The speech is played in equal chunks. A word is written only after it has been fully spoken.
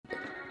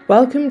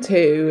Welcome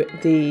to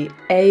the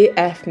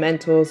AF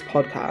Mentors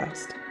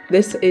podcast.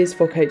 This is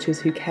for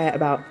coaches who care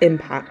about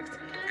impact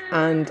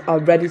and are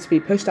ready to be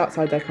pushed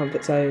outside their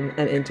comfort zone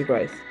and into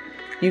growth.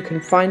 You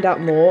can find out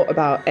more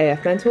about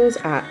AF Mentors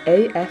at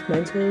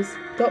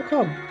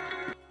afmentors.com.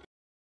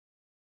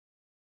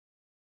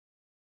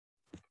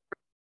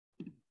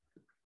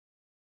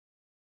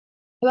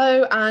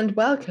 Hello and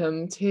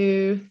welcome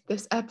to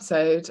this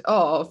episode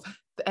of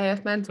the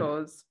AF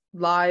Mentors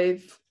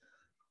live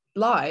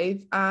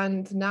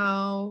and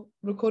now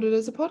recorded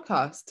as a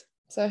podcast.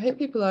 So I hope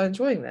people are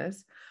enjoying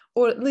this,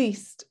 or at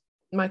least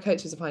my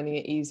coaches are finding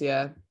it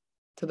easier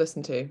to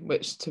listen to,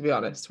 which, to be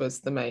honest, was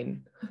the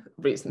main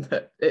reason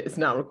that it's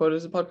now recorded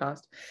as a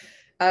podcast.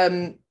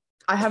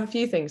 I have a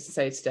few things to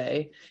say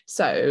today.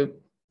 So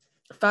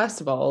first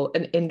of all,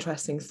 an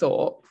interesting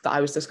thought that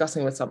I was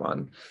discussing with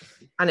someone,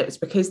 and it was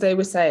because they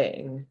were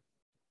saying,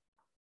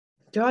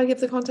 do I give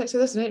the context of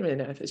this? I don't really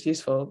know if it's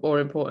useful or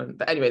important,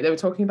 but anyway, they were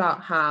talking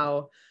about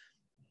how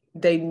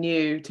they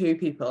knew two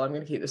people, I'm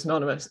going to keep this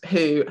anonymous,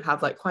 who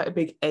have like quite a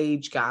big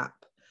age gap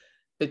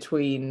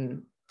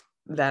between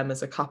them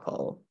as a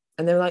couple.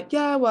 And they were like,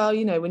 yeah, well,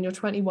 you know, when you're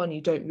 21, you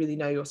don't really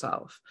know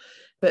yourself.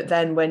 But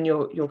then when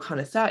you're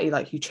kind of 30,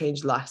 like you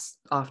change less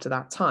after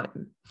that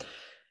time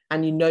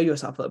and you know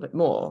yourself a little bit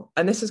more.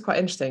 And this is quite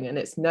interesting. And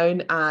it's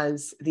known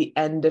as the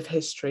end of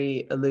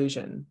history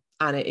illusion.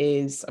 And it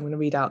is, I'm going to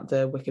read out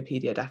the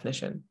Wikipedia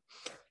definition.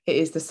 It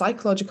is the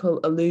psychological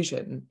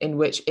illusion in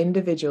which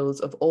individuals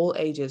of all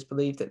ages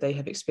believe that they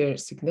have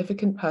experienced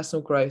significant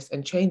personal growth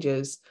and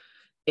changes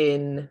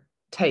in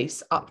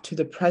taste up to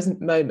the present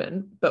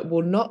moment, but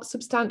will not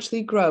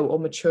substantially grow or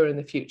mature in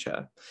the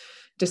future.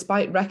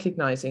 Despite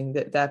recognizing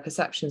that their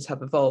perceptions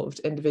have evolved,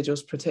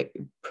 individuals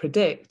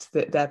predict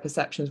that their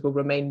perceptions will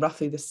remain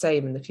roughly the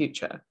same in the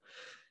future.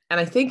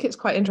 And I think it's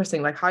quite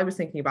interesting. Like I was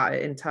thinking about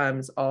it in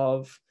terms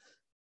of,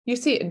 you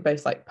see it in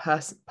both like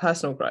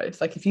personal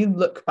growth. Like if you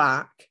look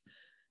back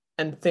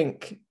and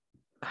think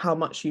how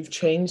much you've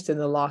changed in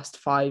the last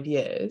 5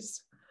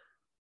 years,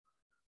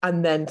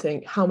 and then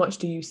think how much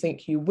do you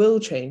think you will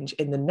change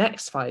in the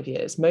next 5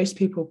 years? Most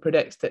people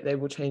predict that they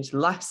will change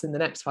less in the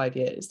next 5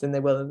 years than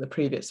they will in the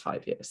previous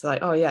 5 years. So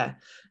like, oh yeah,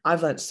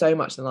 I've learned so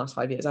much in the last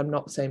 5 years. I'm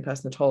not the same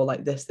person at all.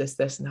 Like this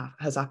and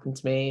has happened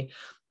to me.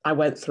 I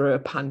went through a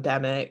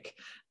pandemic.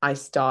 I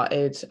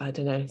started, I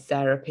don't know,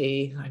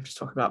 therapy. I'm just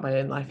talking about my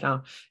own life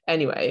now.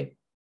 Anyway,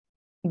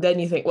 then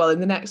you think, well, in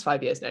the next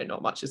 5 years, no,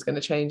 not much is going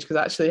to change because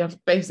actually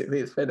I've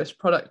basically the finished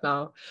product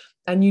now.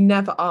 And you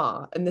never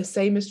are. And the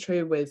same is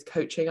true with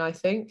coaching, I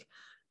think.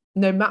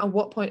 No matter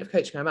what point of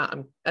coaching I'm at,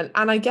 and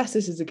I guess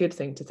this is a good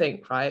thing to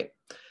think, right?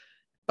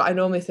 But I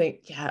normally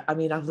think, yeah, I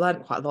mean, I've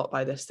learned quite a lot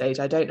by this stage.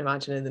 I don't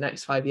imagine in the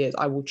next 5 years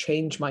I will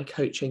change my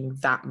coaching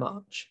that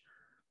much.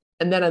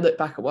 And then I look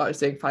back at what I was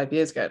doing 5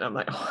 years ago and I'm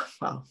like, oh,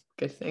 well,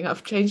 good thing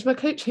I've changed my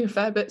coaching a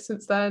fair bit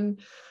since then.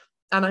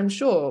 And I'm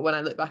sure when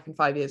I look back in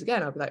 5 years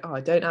again, I'll be like, oh, I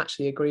don't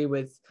actually agree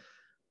with,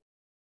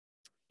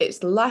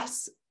 it's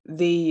less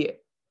the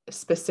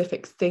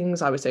specific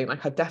things I was doing.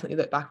 Like I definitely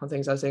look back on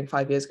things I was doing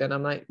 5 years ago and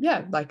I'm like,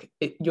 yeah, like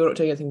you're not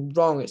doing anything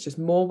wrong. It's just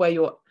more where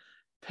you're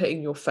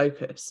putting your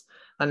focus.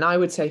 And I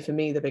would say for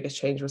me, the biggest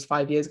change was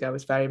 5 years ago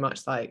was very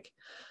much like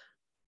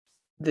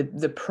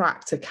the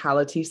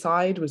practicality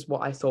side was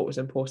what I thought was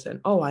important.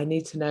 Oh, I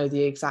need to know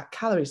the exact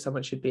calories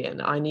someone should be in.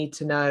 I need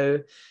to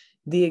know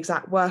the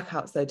exact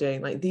workouts they're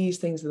doing. Like these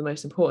things are the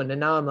most important.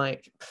 And now I'm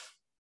like,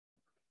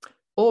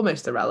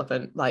 almost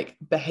irrelevant. Like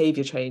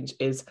behavior change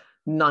is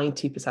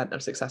 90%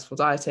 of successful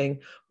dieting.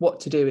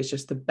 What to do is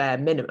just the bare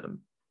minimum.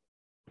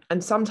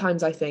 And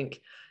sometimes I think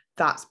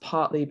that's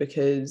partly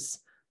because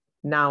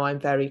now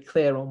I'm very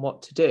clear on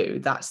what to do.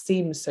 That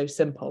seems so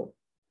simple.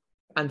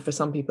 And for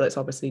some people, it's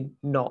obviously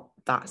not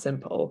that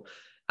simple.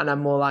 And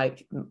I'm more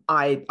like,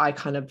 I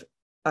kind of,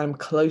 I'm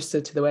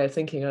closer to the way of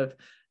thinking of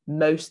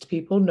most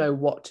people know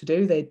what to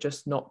do. They're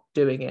just not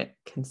doing it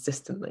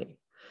consistently.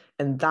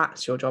 And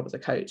that's your job as a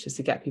coach, is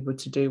to get people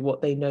to do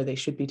what they know they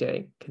should be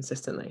doing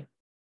consistently.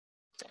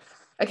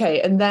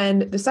 Okay, and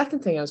then the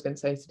second thing I was going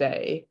to say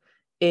today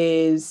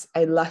is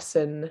a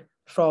lesson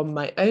from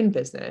my own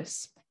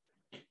business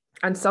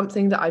and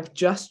something that I've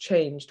just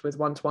changed with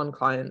one-to-one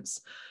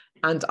clients.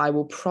 And I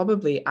will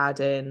probably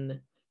add in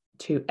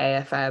to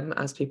AFM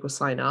as people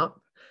sign up.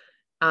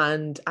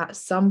 And at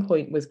some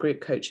point with group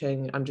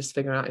coaching, I'm just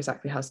figuring out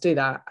exactly how to do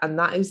that. And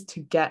that is to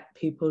get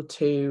people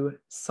to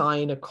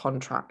sign a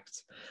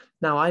contract.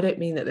 Now, I don't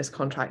mean that this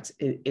contract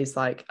is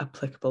like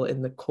applicable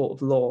in the court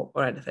of law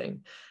or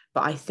anything,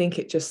 but I think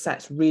it just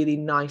sets really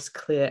nice,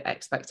 clear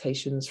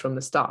expectations from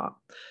the start.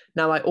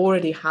 Now, I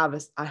already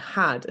I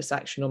had a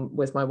section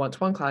with my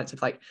one-to-one clients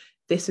of like,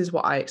 this is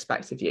what I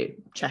expect of you.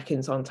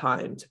 Check-ins on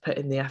time, to put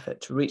in the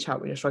effort, to reach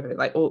out when you're struggling,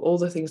 like all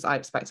the things I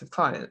expect of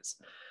clients.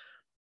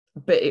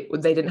 But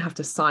they didn't have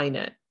to sign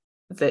it.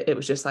 That it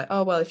was just like,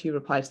 oh, well, if you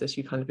reply to this,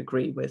 you kind of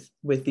agree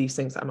with these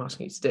things that I'm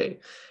asking you to do.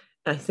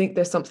 And I think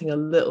there's something a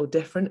little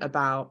different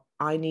about,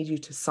 I need you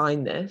to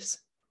sign this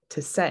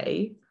to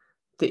say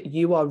that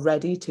you are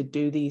ready to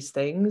do these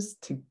things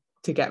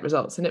to get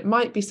results. And it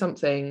might be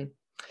something,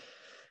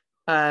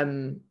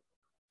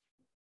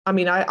 I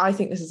mean, I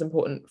think this is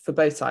important for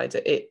both sides.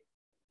 It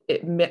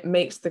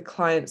makes the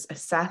clients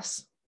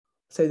assess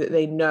so that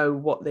they know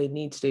what they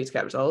need to do to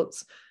get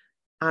results.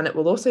 And it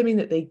will also mean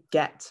that they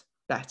get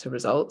better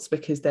results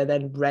because they're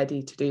then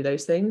ready to do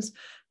those things.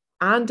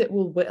 And it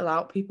will whittle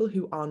out people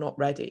who are not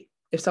ready.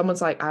 If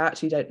someone's like, I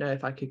actually don't know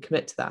if I could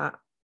commit to that,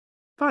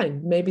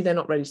 fine, maybe they're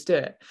not ready to do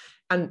it.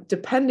 And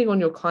depending on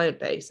your client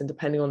base and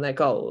depending on their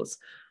goals,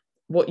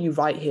 what you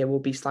write here will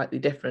be slightly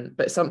different,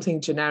 but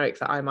something generic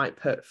that I might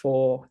put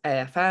for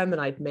AFM, and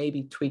I'd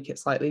maybe tweak it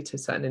slightly to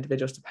certain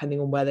individuals depending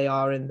on where they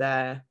are in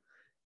their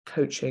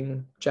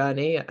coaching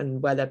journey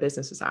and where their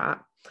business is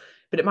at.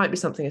 But it might be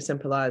something as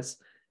simple as,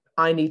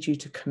 I need you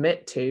to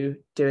commit to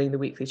doing the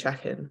weekly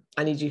check-in.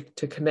 I need you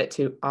to commit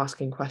to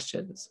asking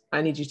questions.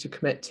 I need you to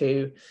commit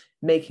to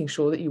making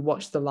sure that you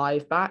watch the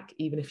live back,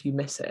 even if you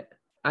miss it.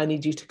 I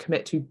need you to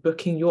commit to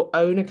booking your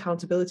own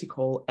accountability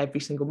call every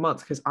single month,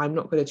 because I'm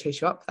not going to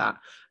chase you up for that.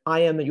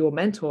 I am your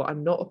mentor.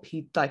 I'm not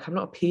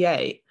a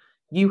PA.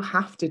 You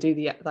have to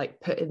do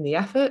put in the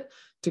effort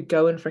to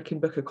go and freaking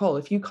book a call.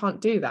 If you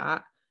can't do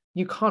that,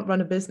 you can't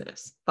run a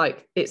business.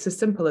 It's as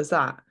simple as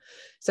that.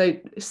 So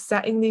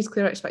setting these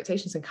clear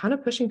expectations and kind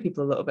of pushing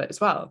people a little bit as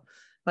well.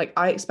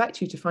 I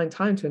expect you to find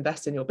time to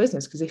invest in your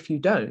business, because if you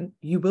don't,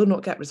 you will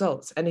not get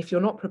results. And if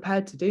you're not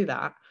prepared to do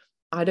that,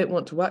 I don't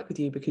want to work with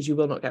you, because you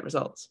will not get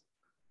results.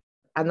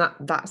 And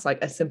that's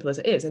as simple as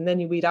it is. And then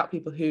you weed out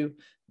people who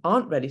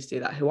aren't ready to do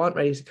that, who aren't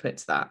ready to commit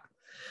to that.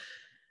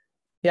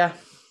 Yeah.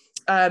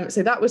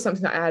 So that was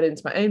something that I added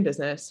into my own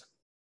business.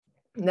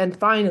 And then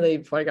finally,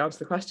 before I go on to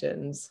the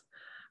questions,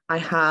 I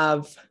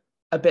have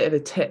a bit of a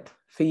tip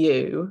for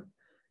you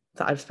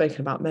that I've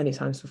spoken about many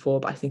times before,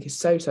 but I think is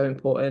so, so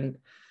important.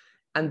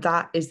 And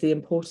that is the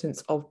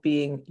importance of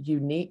being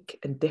unique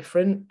and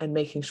different, and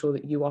making sure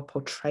that you are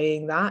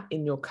portraying that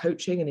in your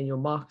coaching and in your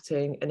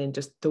marketing and in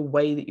just the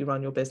way that you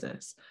run your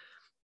business.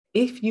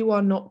 If you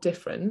are not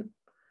different,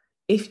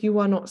 if you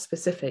are not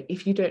specific,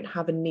 if you don't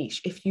have a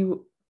niche, if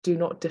you do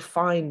not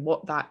define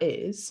what that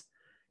is,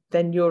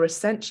 then you're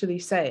essentially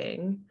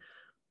saying,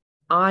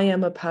 I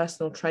am a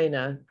personal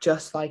trainer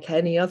just like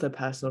any other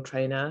personal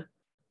trainer.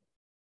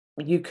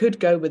 You could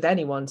go with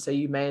anyone, so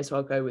you may as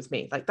well go with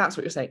me. That's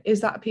what you're saying.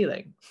 Is that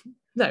appealing?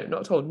 No,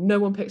 not at all. No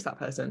one picks that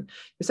person.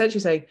 You're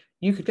essentially saying,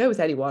 you could go with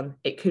anyone.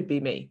 It could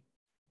be me.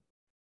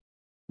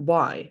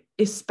 Why?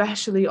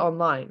 Especially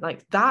online,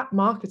 that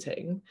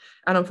marketing.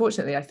 And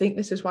unfortunately, I think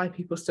this is why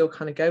people still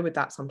kind of go with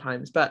that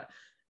sometimes, but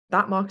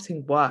that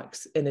marketing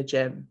works in a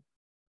gym,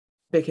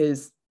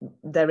 because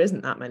there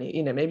isn't that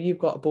many. Maybe you've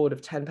got a board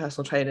of 10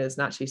 personal trainers,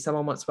 and actually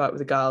someone wants to work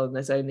with a girl, and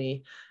there's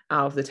only,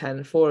 out of the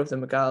 10, 4 of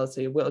them are girls,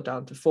 so you're whittled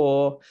down to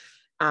 4,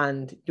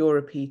 and you're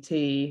a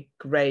PT,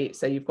 great,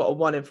 so you've got a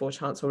 1 in 4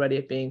 chance already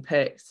of being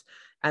picked.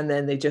 And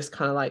then they just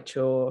kind of liked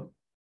your,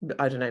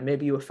 I don't know,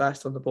 maybe you were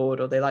first on the board,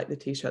 or they like the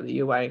t-shirt that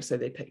you're wearing, so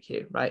they pick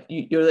you, right?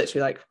 You're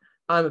literally like,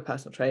 I'm a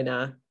personal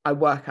trainer, I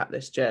work at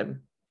this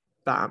gym,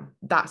 bam,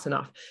 that's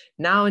enough.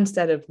 Now,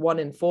 instead of 1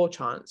 in 4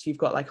 chance, you've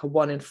got a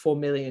 1 in 4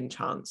 million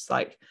chance.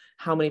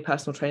 How many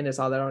personal trainers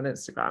are there on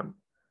Instagram?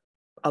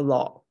 A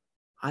lot.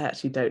 I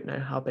actually don't know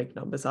how big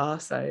numbers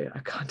are, so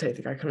don't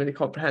think I can really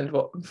comprehend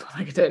what,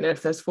 I don't know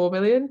if there's 4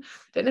 million. I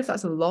don't know if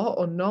that's a lot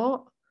or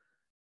not.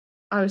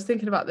 I was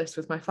thinking about this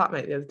with my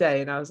flatmate the other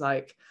day, and I was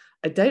like,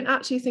 I don't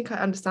actually think I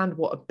understand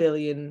what a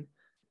billion,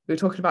 we were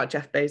talking about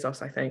Jeff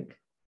Bezos, I think.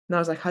 And I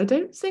was like, I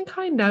don't think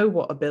I know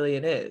what a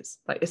billion is.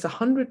 It's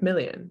 100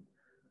 million.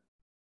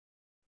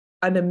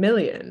 And a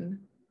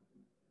million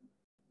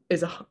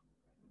is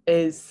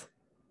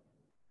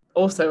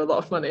also a lot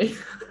of money.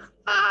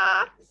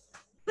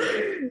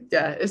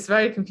 Yeah, it's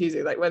very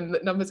confusing. When the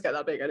numbers get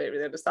that big, I don't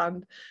really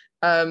understand.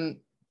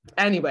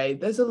 Anyway,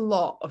 there's a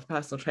lot of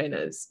personal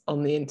trainers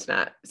on the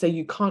internet, so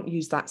you can't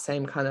use that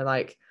same kind of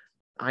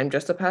I'm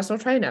just a personal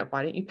trainer,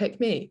 why don't you pick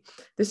me?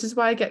 This is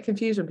why I get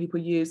confused when people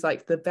use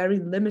the very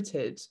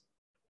limited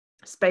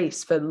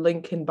space for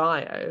link in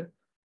bio,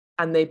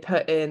 and they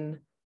put in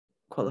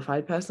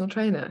qualified personal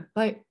trainer.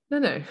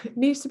 No, it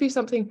needs to be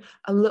something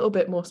a little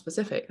bit more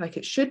specific.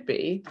 It should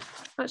be,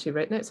 I actually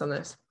wrote notes on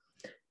this,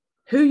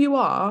 who you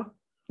are.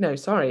 No,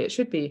 sorry, it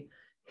should be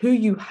who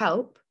you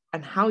help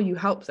and how you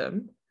help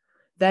them,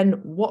 then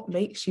what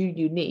makes you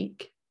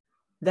unique,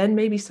 then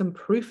maybe some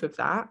proof of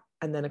that,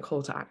 and then a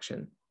call to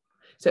action.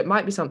 So it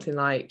might be something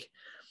like,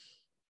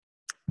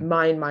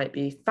 mine might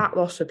be fat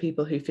loss for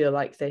people who feel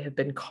like they have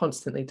been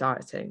constantly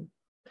dieting.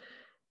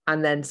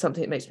 And then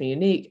something that makes me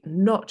unique,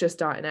 not just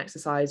diet and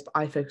exercise, but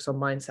I focus on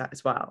mindset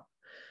as well.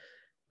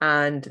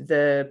 And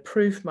the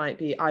proof might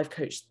be, I've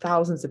coached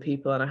thousands of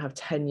people and I have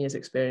 10 years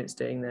experience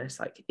doing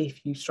this.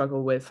 If you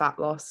struggle with fat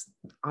loss,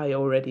 I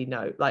already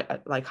know,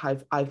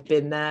 I've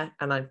been there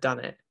and I've done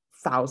it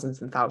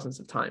thousands and thousands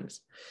of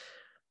times.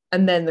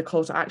 And then the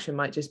call to action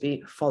might just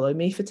be, follow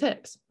me for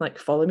tips,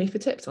 follow me for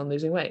tips on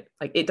losing weight.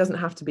 It doesn't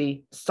have to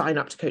be sign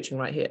up to coaching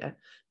right here.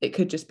 It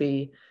could just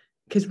be,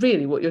 because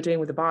really what you're doing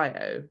with the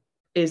bio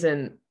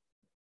isn't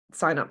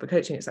sign up for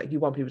coaching. It's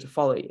you want people to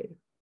follow you.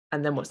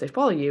 And then once they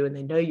follow you and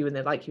they know you and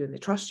they like you and they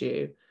trust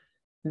you,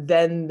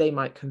 then they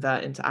might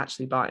convert into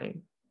actually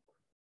buying.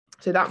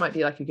 So that might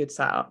be like a good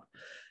setup.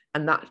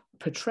 And that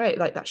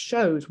that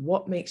shows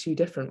what makes you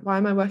different. Why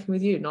am I working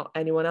with you, not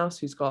anyone else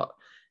who's got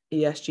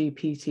ESG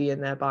PT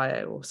in their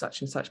bio or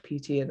such and such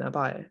PT in their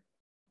bio?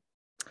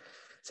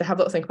 So have a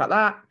little think about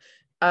that.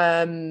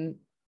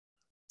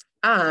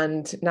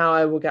 And now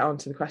I will get on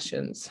to the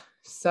questions.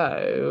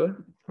 So,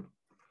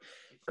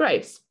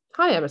 Grace.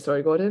 Hi, Emma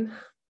Story-Gordon.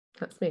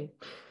 That's me.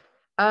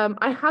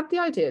 I had the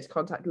idea to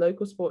contact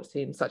local sports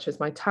teams such as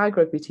my tag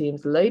rugby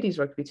teams, ladies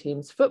rugby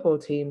teams, football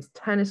teams,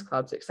 tennis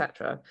clubs,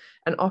 etc.,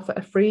 and offer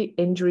a free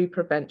injury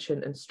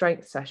prevention and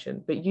strength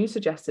session. But you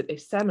suggested a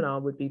seminar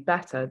would be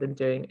better than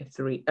doing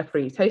a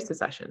free taster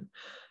session.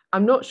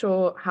 I'm not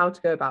sure how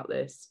to go about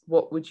this.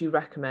 What would you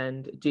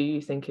recommend? Do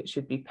you think it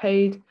should be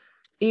paid,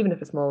 even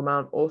if a small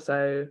amount?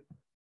 Also,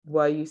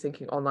 were you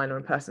thinking online or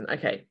in person?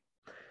 Okay,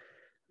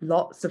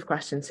 lots of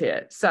questions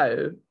here.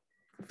 So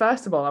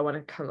first of all, I want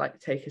to kind of like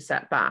take a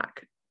step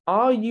back.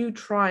 Are you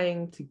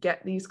trying to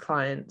get these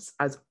clients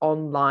as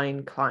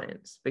online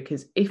clients?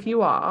 Because if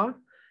you are,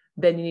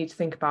 then you need to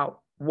think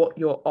about what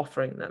you're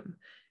offering them.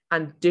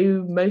 And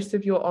do most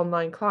of your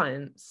online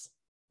clients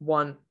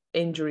want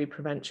injury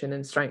prevention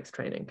and strength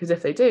training? Because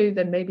if they do,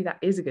 then maybe that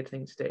is a good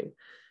thing to do.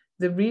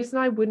 The reason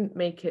I wouldn't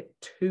make it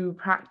too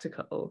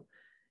practical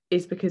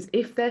is because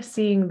if they're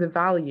seeing the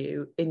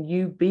value in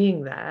you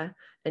being there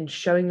and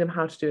showing them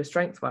how to do a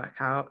strength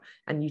workout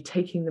and you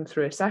taking them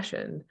through a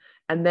session,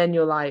 and then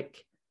you're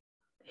like,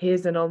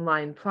 here's an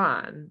online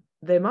plan,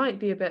 they might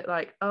be a bit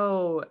like,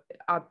 oh,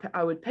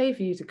 I would pay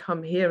for you to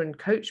come here and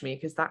coach me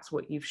because that's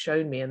what you've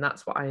shown me and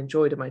that's what I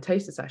enjoyed in my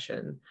taster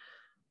session.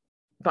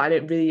 But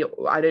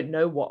I don't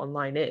know what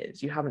online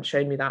is. You haven't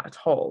shown me that at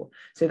all.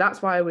 So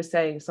that's why I was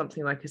saying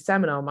something like a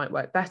seminar might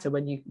work better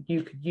when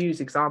you could use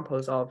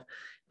examples of,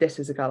 this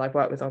is a girl I've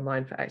worked with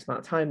online for X amount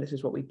of time. This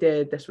is what we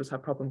did. This was her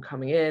problem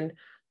coming in.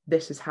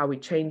 This is how we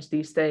changed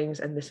these things.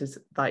 And this is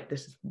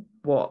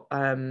what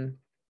the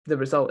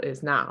result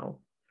is now.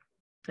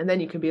 And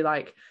then you can be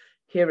like,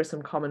 here are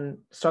some common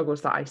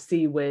struggles that I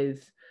see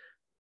with,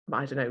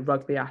 I don't know,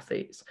 rugby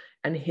athletes,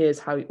 and here's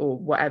how, or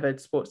whatever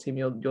sports team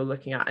you're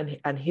looking at,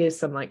 and here's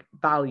some like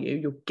value,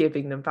 you're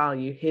giving them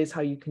value, here's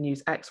how you can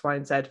use X, Y,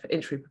 and Z for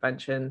injury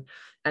prevention,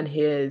 and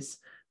here's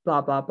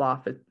blah blah blah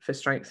for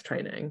strength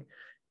training.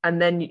 And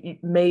then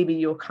maybe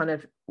you're kind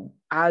of,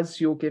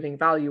 as you're giving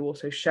value,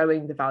 also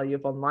showing the value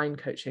of online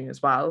coaching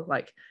as well,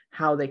 like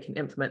how they can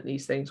implement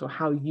these things or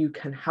how you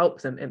can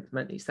help them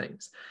implement these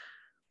things.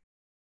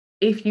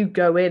 If you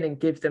go in and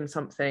give them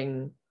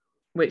something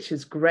which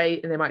is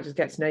great, and they might just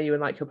get to know you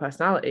and like your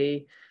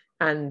personality,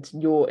 and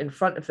you're in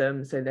front of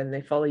them, so then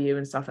they follow you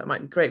and stuff, that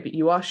might be great, but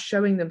you are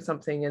showing them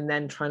something and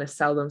then trying to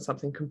sell them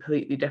something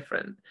completely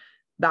different.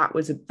 That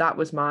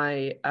was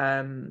my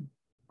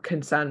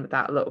concern with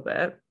that a little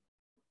bit.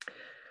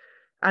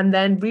 And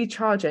then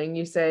recharging,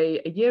 you say,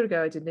 a year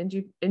ago I did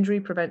an injury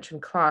prevention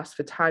class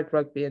for tag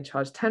rugby and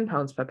charged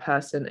 £10 per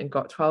person and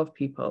got 12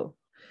 people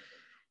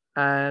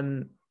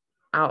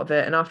out of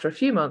it. And after a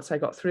few months, I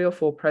got 3 or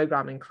 4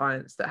 programming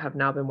clients that have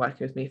now been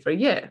working with me for a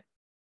year.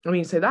 I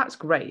mean, so that's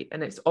great.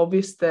 And it's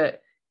obvious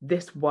that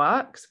this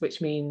works,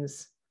 which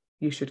means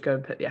you should go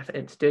and put the effort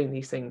into doing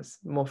these things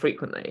more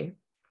frequently.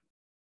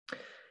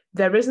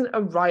 There isn't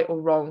a right or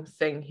wrong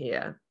thing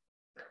here.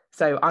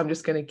 So I'm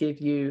just going to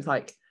give you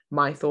like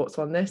my thoughts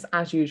on this.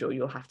 As usual,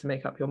 you'll have to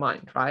make up your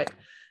mind, right?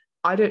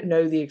 I don't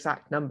know the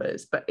exact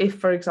numbers, but if,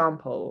 for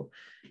example,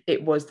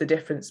 it was the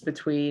difference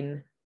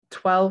between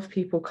 12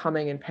 people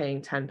coming and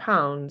paying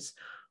 £10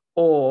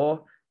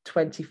 or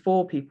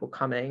 24 people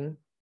coming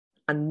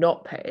and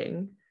not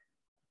paying,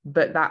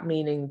 but that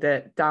meaning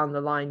that down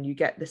the line you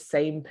get the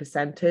same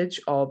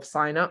percentage of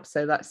sign-ups.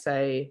 So let's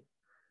say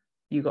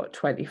you got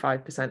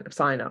 25% of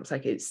sign-ups,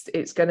 like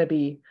it's going to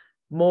be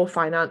more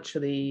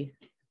financially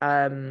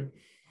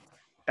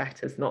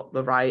better is not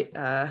the right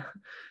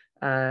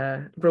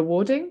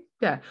rewarding,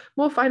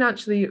 more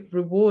financially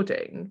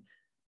rewarding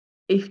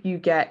if you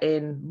get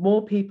in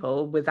more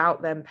people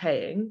without them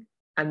paying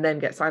and then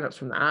get signups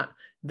from that,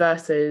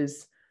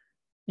 versus,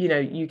 you know,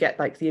 you get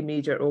like the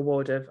immediate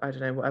reward of, I don't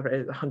know, whatever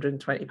it is,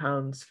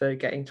 £120 for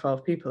getting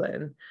 12 people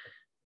in.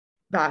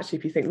 But actually,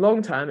 if you think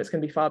long term, it's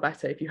going to be far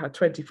better if you had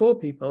 24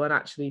 people and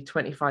actually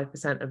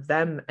 25% of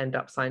them end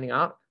up signing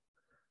up,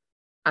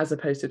 as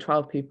opposed to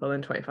 12 people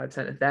and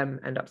 25% of them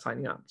end up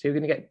signing up. So you're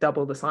going to get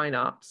double the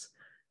signups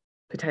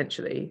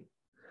potentially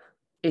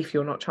if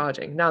you're not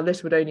charging. Now,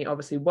 this would only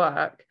obviously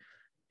work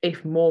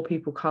if more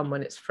people come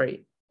when it's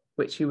free,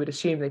 which you would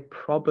assume they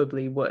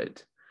probably would.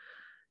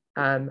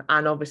 And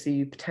obviously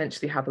you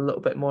potentially have a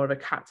little bit more of a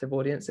captive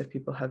audience if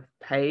people have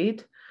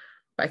paid.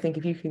 But I think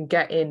if you can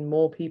get in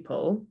more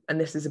people, and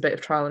this is a bit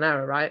of trial and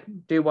error, right?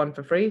 Do one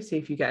for free, see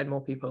if you get in more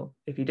people.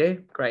 If you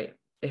do, great.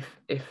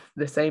 If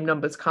the same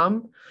numbers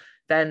come,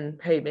 then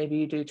hey, maybe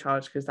you do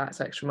charge because that's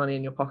extra money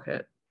in your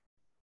pocket.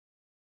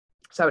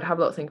 So I would have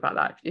a lot to think about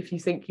that. If you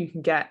think you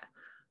can get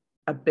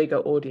a bigger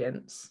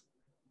audience,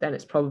 then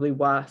it's probably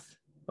worth,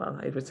 well,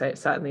 I would say it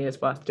certainly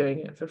is worth doing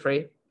it for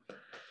free.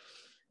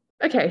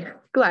 Okay,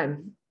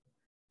 Glenn,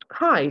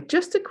 Hi,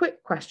 just a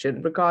quick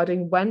question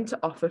regarding when to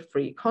offer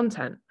free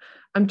content.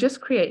 I'm just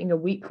creating a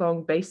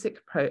week-long basic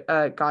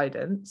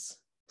guidance.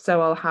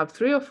 So I'll have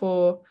 3 or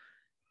 4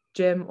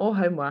 gym or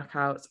home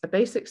workouts, a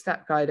basic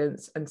step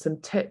guidance, and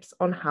some tips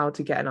on how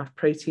to get enough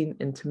protein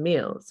into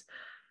meals.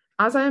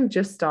 As I am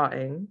just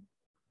starting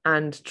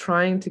and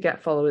trying to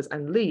get followers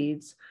and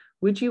leads,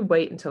 would you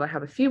wait until I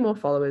have a few more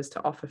followers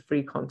to offer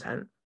free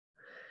content?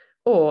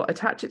 Or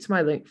attach it to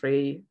my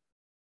Linktree,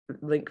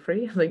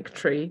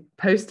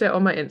 post it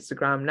on my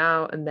Instagram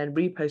now, and then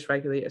repost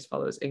regularly as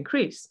followers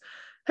increase.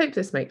 Hope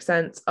this makes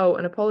sense. Oh,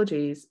 and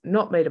apologies,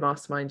 not made a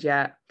mastermind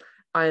yet.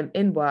 I am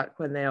in work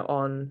when they are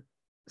on,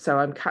 so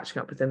I'm catching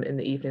up with them in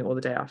the evening or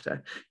the day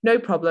after. No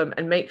problem.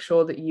 And make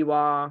sure that you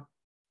are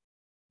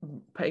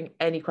putting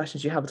any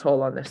questions you have at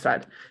all on this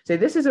thread. So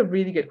this is a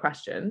really good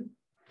question.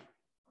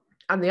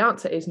 And the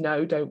answer is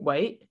no, don't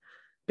wait.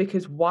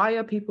 Because why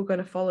are people going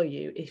to follow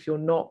you if you're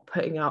not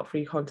putting out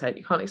free content?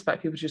 You can't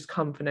expect people to just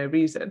come for no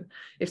reason.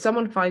 If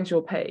someone finds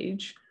your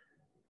page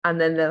and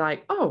then they're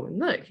like, oh,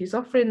 look, he's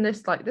offering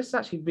this, like, this is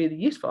actually really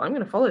useful, I'm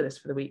going to follow this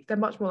for the week, they're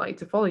much more likely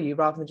to follow you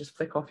rather than just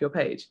flick off your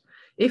page.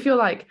 If you're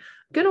like,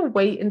 I'm going to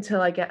wait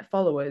until I get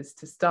followers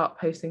to start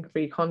posting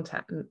free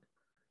content,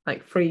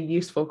 like free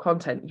useful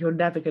content, you're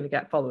never going to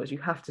get followers. You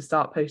have to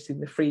start posting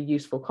the free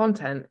useful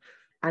content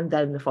and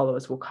then the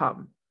followers will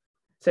come.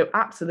 So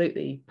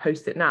absolutely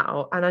post it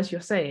now. And as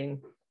you're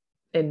saying,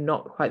 in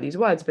not quite these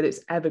words, but it's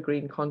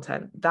evergreen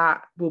content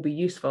that will be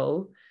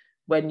useful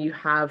when you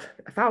have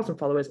 1,000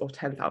 followers or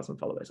 10,000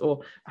 followers or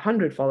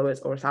 100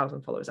 followers or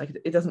 1,000 followers. Like,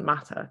 it doesn't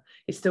matter.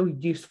 It's still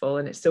useful,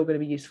 and it's still going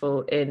to be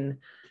useful in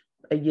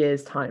a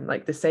year's time.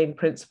 Like, the same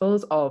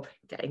principles of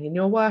getting in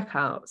your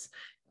workouts,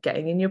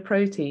 getting in your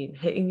protein,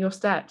 hitting your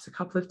steps, a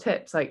couple of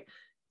tips, like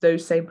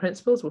those same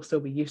principles will still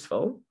be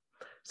useful.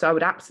 So I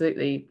would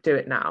absolutely do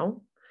it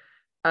now.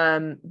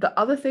 The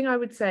other thing I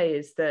would say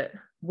is that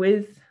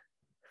with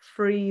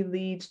free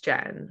lead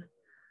gen,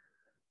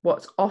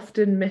 what's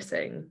often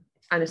missing,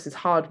 and this is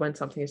hard when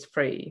something is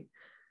free,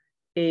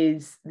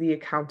 is the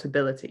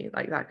accountability.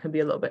 Like, that can be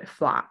a little bit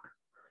flat.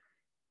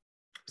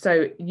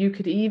 So you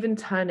could even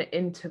turn it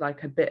into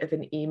like a bit of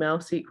an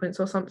email sequence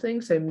or something.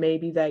 So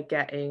maybe they're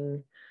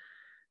getting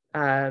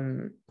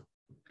an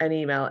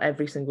email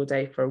every single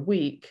day for a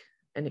week,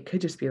 and it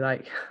could just be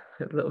like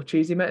a little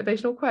choosy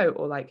motivational quote,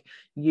 or like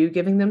you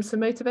giving them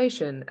some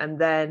motivation and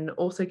then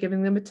also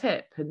giving them a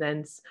tip, and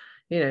then,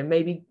 you know,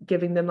 maybe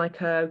giving them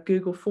like a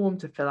Google form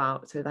to fill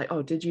out. So like,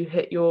 oh, did you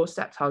hit your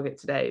step target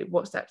today?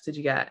 What steps did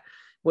you get?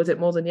 Was it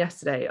more than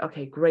yesterday?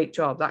 Okay, great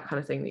job. That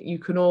kind of thing. That you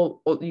could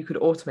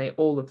automate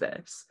all of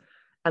this,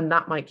 and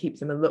that might keep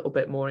them a little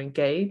bit more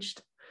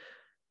engaged,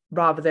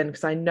 rather than,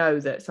 because I know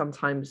that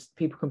sometimes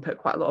people can put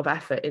quite a lot of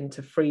effort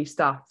into free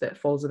stuff that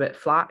falls a bit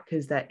flat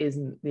because there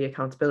isn't the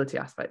accountability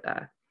aspect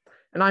there.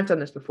 And I've done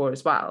this before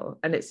as well.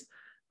 And it's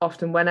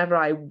often whenever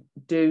I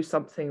do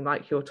something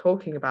like you're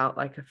talking about,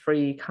 like a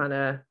free kind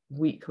of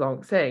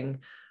week-long thing,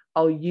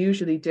 I'll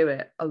usually do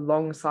it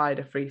alongside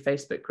a free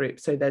Facebook group.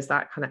 So there's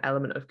that kind of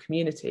element of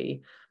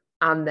community,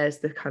 and there's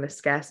the kind of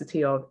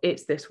scarcity of,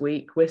 it's this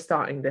week, we're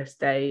starting this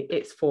day,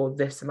 it's for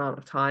this amount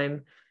of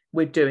time,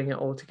 we're doing it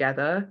all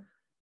together,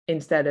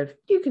 instead of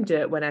you can do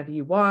it whenever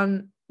you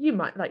want. You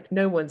might, like,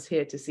 no one's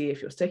here to see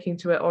if you're sticking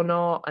to it or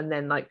not. And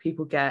then like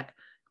people get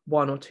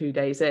 1 or 2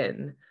 days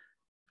in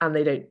and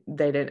they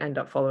don't end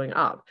up following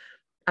up.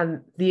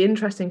 And the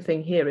interesting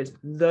thing here is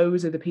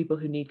those are the people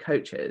who need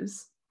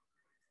coaches.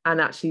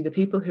 And actually the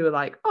people who are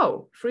like,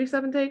 oh, free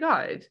 7-day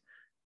guide,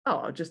 oh,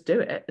 I'll just do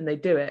it, and they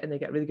do it and they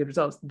get really good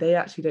results, they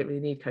actually don't really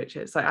need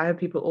coaches. Like, I have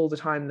people all the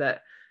time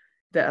that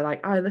are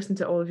like, I listen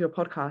to all of your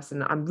podcasts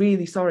and I'm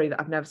really sorry that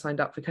I've never signed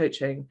up for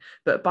coaching,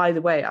 but by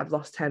the way, I've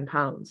lost 10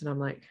 pounds. And I'm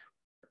like,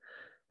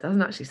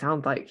 doesn't actually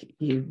sound like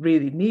you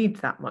really need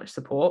that much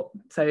support.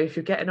 So if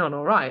you're getting on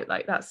all right,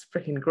 like, that's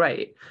freaking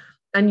great.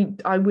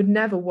 And I would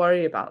never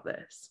worry about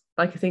this.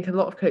 Like, I think a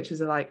lot of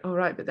coaches are like, oh,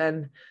 right, but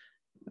then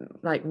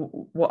like,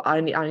 what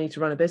I need to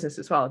run a business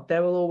as well.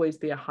 There will always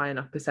be a high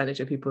enough percentage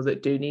of people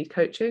that do need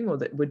coaching or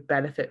that would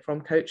benefit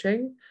from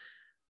coaching,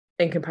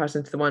 in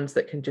comparison to the ones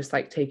that can just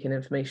like take in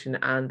information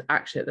and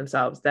action it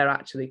themselves. They're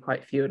actually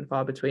quite few and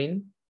far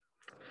between.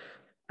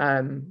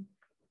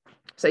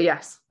 So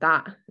yes,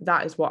 that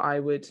is what I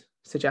would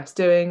suggest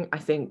doing. I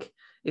think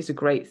it's a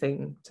great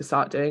thing to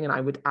start doing, and I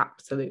would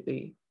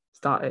absolutely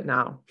start it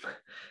now.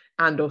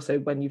 And also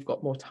when you've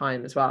got more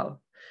time as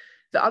well.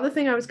 The other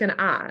thing I was going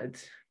to add,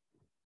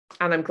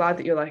 and I'm glad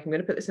that you're like, I'm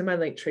going to put this in my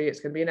Linktree, it's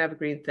going to be an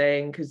evergreen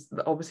thing, because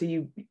obviously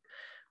you,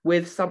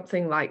 with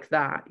something like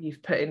that,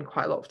 you've put in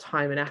quite a lot of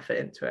time and effort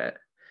into it.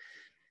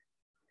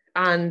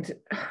 And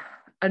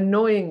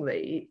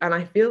annoyingly, and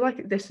I feel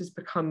like this has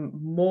become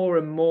more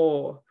and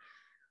more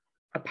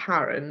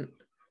apparent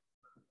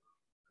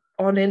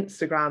on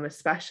Instagram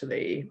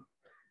especially,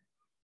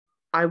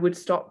 I would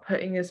stop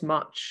putting as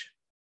much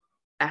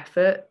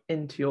effort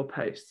into your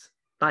posts.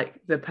 Like,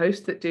 the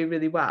posts that do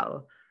really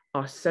well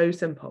are so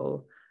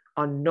simple,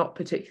 are not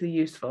particularly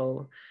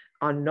useful,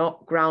 are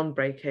not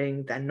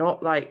groundbreaking. They're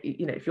not like,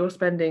 you know, if you're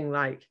spending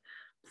like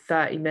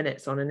 30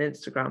 minutes on an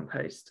Instagram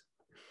post.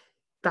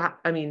 That,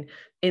 I mean,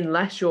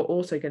 unless you're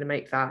also going to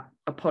make that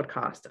a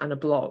podcast and a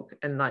blog,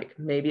 and like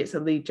maybe it's a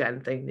lead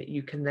gen thing that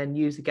you can then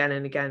use again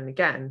and again and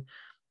again,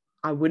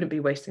 I wouldn't be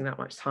wasting that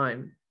much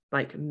time.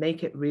 Like,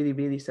 make it really,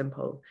 really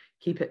simple.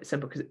 Keep it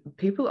simple, because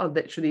people are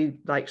literally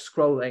like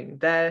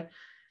scrolling.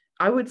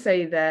 I was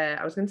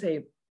going to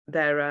say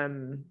their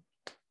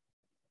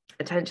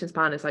attention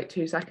span is like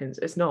 2 seconds.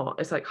 It's not.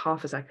 It's like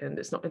half a second.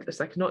 It's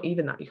like not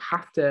even that. You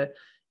have to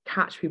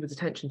catch people's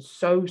attention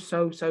so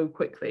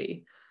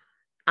quickly,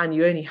 and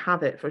you only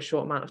have it for a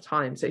short amount of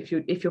time. So if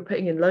you're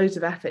putting in loads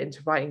of effort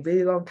into writing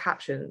really long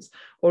captions,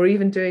 or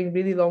even doing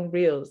really long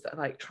reels that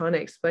are like trying to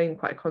explain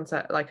quite a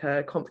concept, like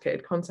a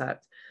complicated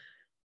concept,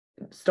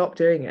 stop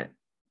doing it.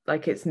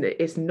 Like, it's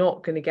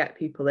not going to get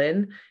people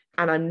in.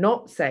 And I'm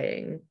not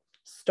saying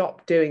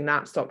stop doing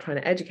that, stop trying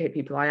to educate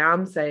people. I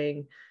am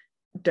saying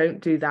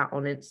don't do that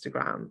on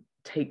Instagram.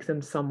 Take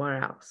them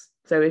somewhere else.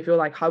 So if you're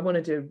like, I want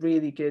to do a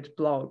really good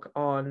blog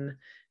on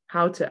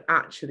how to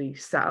actually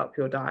set up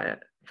your diet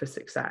for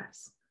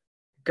success,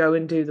 go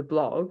and do the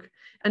blog.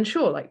 And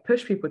sure, like,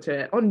 push people to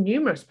it on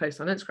numerous posts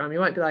on Instagram. You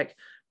might be like,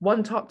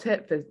 one top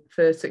tip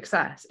for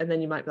success, and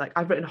then you might be like,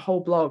 I've written a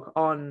whole blog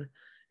on,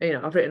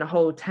 I've written a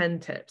whole 10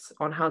 tips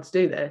on how to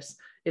do this.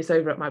 It's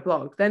over at my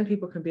blog. Then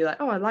people can be like,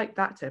 oh, I like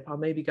that tip, I'll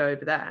maybe go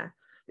over there.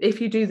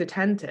 If you do the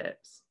 10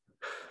 tips,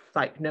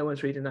 like, no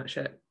one's reading that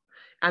shit,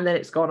 and then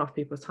it's gone off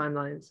people's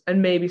timelines,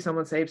 and maybe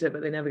someone saves it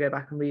but they never go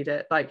back and read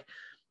it. Like,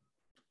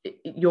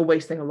 you're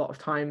wasting a lot of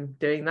time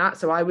doing that.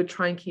 So I would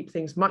try and keep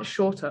things much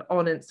shorter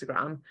on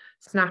Instagram,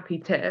 snappy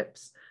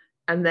tips,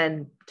 and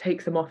then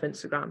take them off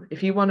Instagram.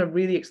 If you want to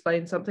really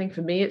explain something,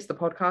 for me, it's the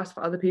podcast.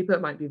 For other people, it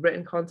might be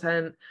written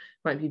content, it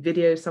might be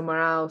videos somewhere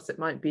else. It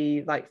might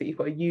be like that you've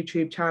got a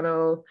YouTube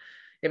channel.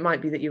 It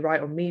might be that you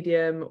write on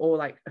Medium, or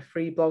like a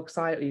free blog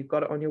site, or you've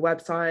got it on your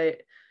website,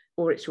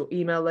 or it's your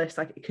email list.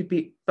 Like, it could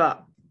be,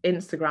 but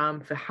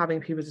Instagram, for having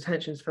people's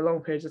attentions for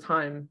long periods of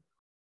time,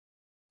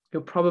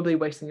 you're probably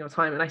wasting your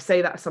time. And I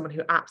say that as someone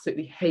who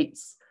absolutely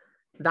hates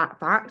that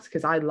fact,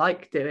 because I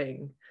like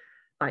doing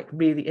like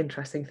really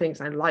interesting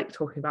things. I like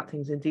talking about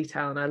things in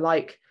detail, and I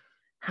like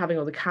having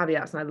all the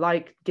caveats, and I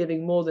like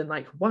giving more than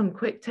like one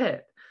quick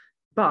tip.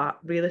 But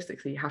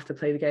realistically, you have to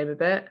play the game a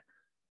bit,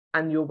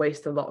 and you'll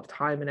waste a lot of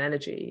time and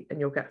energy, and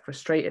you'll get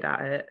frustrated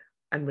at it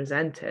and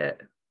resent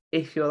it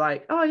if you're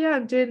like, oh yeah,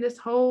 I'm doing this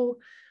whole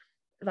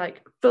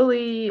like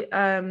fully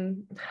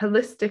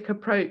holistic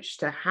approach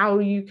to how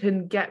you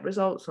can get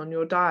results on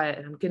your diet,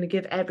 and I'm going to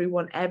give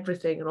everyone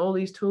everything and all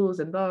these tools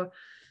and blah.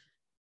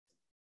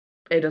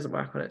 It doesn't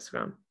work on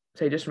Instagram.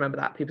 So just remember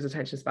that people's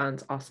attention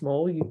spans are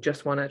small. You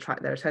just want to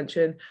attract their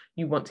attention,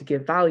 you want to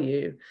give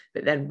value,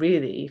 but then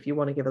really, if you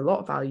want to give a lot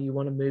of value, you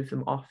want to move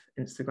them off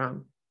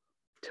Instagram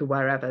to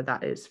wherever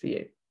that is for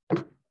you.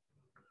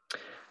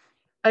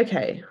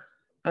 Okay,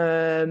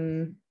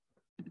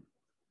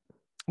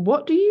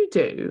 what do you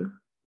do?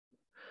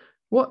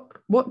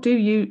 What do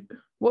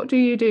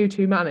you do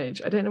to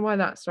manage? I don't know why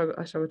I struggle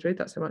to read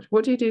that so much.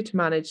 What do you do to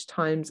manage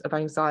times of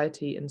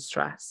anxiety and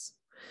stress?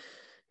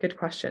 Good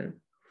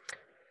question.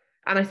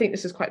 And I think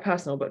this is quite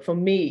personal, but for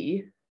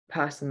me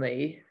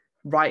personally,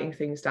 writing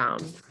things down,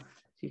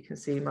 you can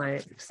see my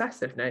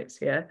excessive notes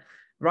here,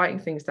 writing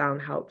things down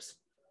helps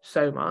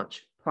so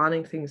much.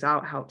 Planning things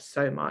out helps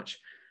so much.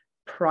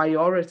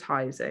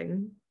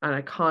 Prioritizing, and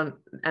I can't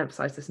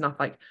emphasize this enough,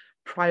 like,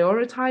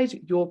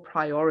 prioritize your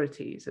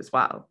priorities as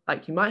well.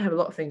 Like, you might have a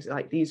lot of things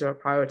like, these are a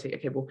priority.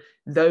 Okay, well,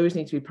 those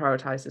need to be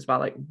prioritized as well.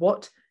 Like,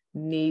 what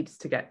needs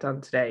to get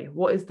done today?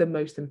 What is the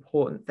most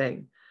important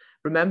thing?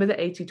 Remember the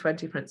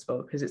 80-20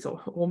 principle, because it's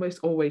almost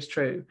always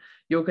true.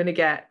 You're going to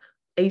get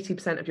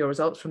 80% of your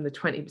results from the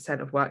 20%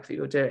 of work that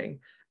you're doing.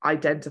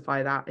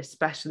 Identify that,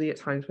 especially at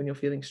times when you're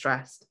feeling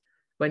stressed,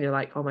 when you're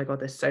like, oh my God,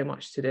 there's so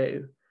much to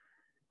do,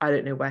 I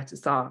don't know where to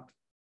start.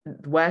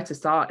 Where to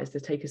start is to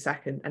take a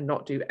second and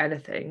not do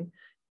anything,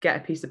 get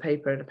a piece of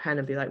paper and a pen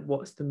and be like,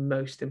 what's the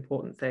most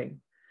important thing?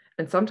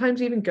 And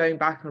sometimes even going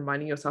back and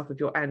reminding yourself of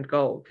your end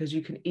goal, because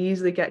you can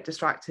easily get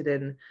distracted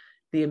in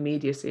the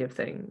immediacy of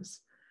things.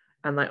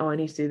 And like, oh, I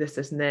need to do this,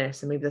 this, and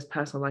this, and maybe there's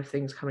personal life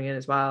things coming in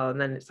as well.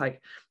 And then it's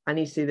like, I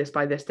need to do this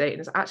by this date.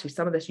 And it's actually,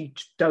 some of this you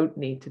don't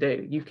need to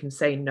do. You can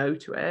say no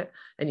to it,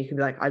 and you can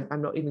be like,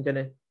 I'm not even going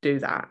to do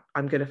that.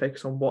 I'm going to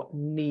focus on what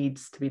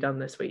needs to be done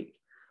this week.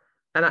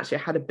 And actually,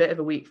 I had a bit of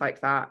a week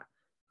like that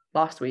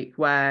last week,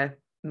 where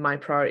my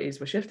priorities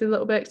were shifted a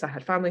little bit because I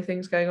had family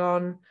things going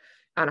on,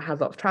 and I had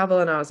a lot of travel.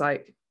 And I was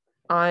like,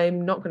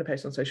 I'm not going to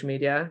post on social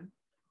media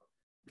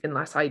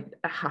unless I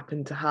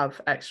happen to have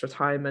extra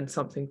time and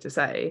something to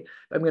say.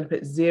 I'm going to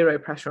put zero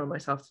pressure on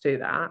myself to do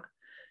that.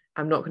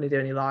 I'm not going to do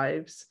any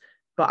lives,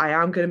 but I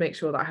am going to make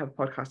sure that I have a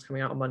podcast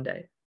coming out on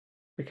Monday,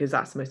 because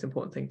that's the most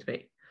important thing to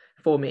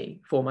me,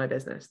 for my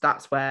business.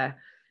 That's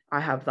where I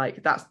have,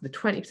 like, that's the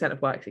 20%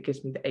 of work that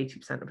gives me the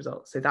 80% of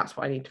results. So that's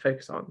what I need to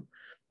focus on.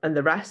 And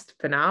the rest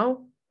for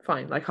now,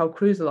 fine. Like, I'll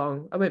cruise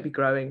along. I won't be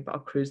growing, but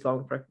I'll cruise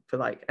along for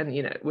like, and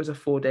it was a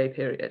 4-day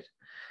period.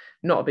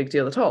 Not a big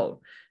deal at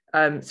all.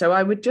 So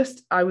I would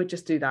just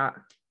do that.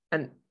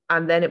 And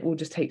And then it will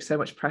just take so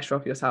much pressure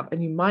off yourself.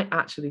 And you might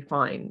actually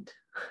find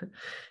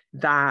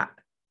that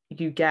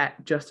you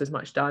get just as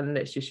much done.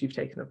 It's just you've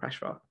taken the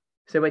pressure off.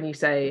 So when you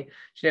say,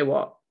 do you know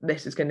what,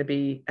 this is going to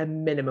be a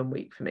minimum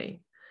week for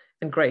me.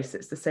 And Grace,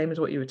 it's the same as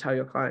what you would tell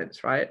your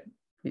clients, right?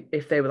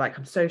 If they were like,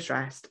 I'm so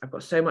stressed, I've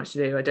got so much to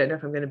do, I don't know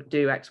if I'm going to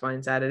do X, Y,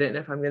 and Z, I don't know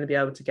if I'm going to be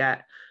able to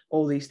get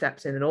all these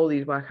steps in and all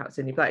these workouts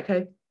in, you'd be like,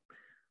 okay,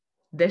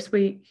 this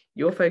week,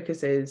 your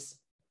focus is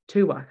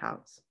 2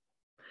 workouts.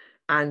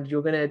 And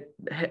you're going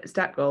to hit a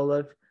step goal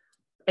of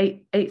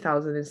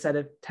 8,000 instead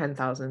of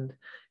 10,000.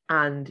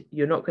 And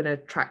you're not going to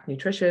track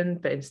nutrition,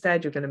 but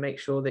instead you're going to make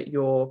sure that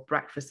your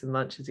breakfast and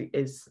lunch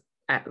is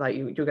at, like,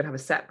 you're going to have a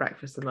set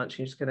breakfast and lunch.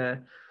 You're just going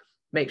to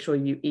make sure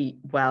you eat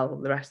well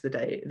the rest of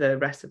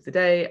the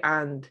day,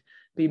 and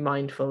be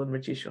mindful and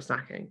reduce your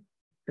snacking.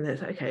 And then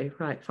it's like, okay,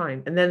 right,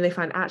 fine. And then they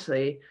find,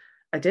 actually,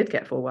 I did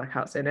get 4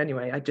 workouts in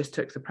anyway. I just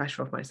took the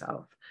pressure off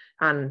myself.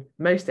 And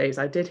most days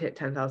I did hit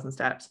 10,000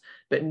 steps,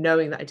 but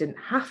knowing that I didn't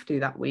have to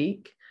that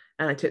week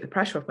and I took the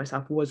pressure off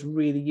myself was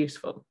really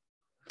useful.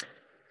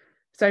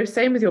 So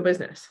same with your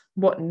business.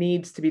 What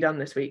needs to be done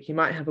this week? You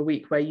might have a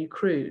week where you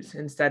cruise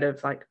instead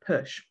of like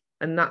push,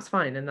 and that's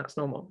fine and that's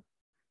normal.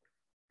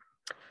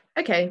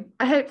 Okay,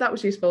 I hope that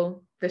was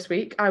useful this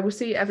week. I will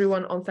see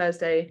everyone on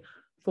Thursday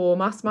for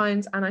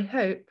masterminds, and I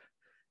hope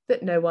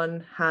that no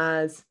one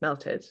has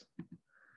melted.